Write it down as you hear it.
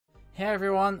Hey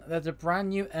everyone, there's a brand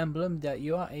new emblem that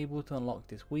you are able to unlock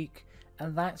this week,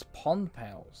 and that's Pond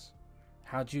Pals.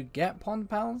 How do you get Pond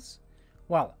Pals?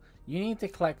 Well, you need to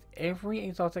collect every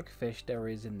exotic fish there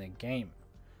is in the game.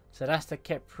 So that's the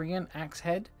kheprian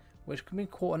axehead, which can be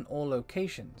caught in all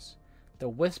locations, the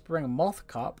whispering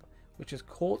mothcarp, which is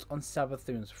caught on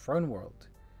Savathun's throne world,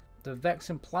 the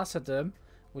vexing placoderm,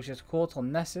 which is caught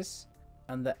on Nessus,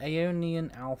 and the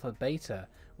aeonian alpha-betta,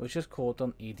 which is caught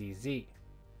on EDZ.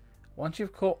 Once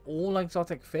you've caught all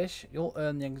exotic fish, you'll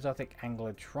earn the exotic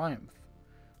angler triumph.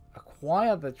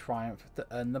 Acquire the triumph to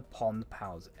earn the Pond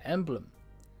Pals emblem.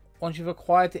 Once you've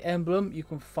acquired the emblem, you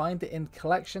can find it in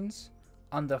collections,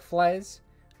 under flares,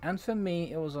 and for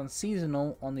me it was on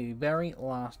seasonal on the very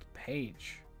last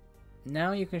page.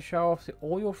 Now you can show off to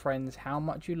all your friends how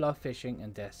much you love fishing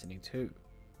in Destiny 2.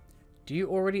 Do you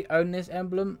already own this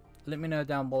emblem? Let me know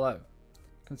down below.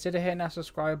 Consider hitting that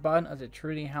subscribe button as it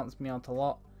truly helps me out a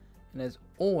lot. And as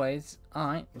always,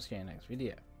 I will see you in the next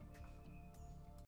video.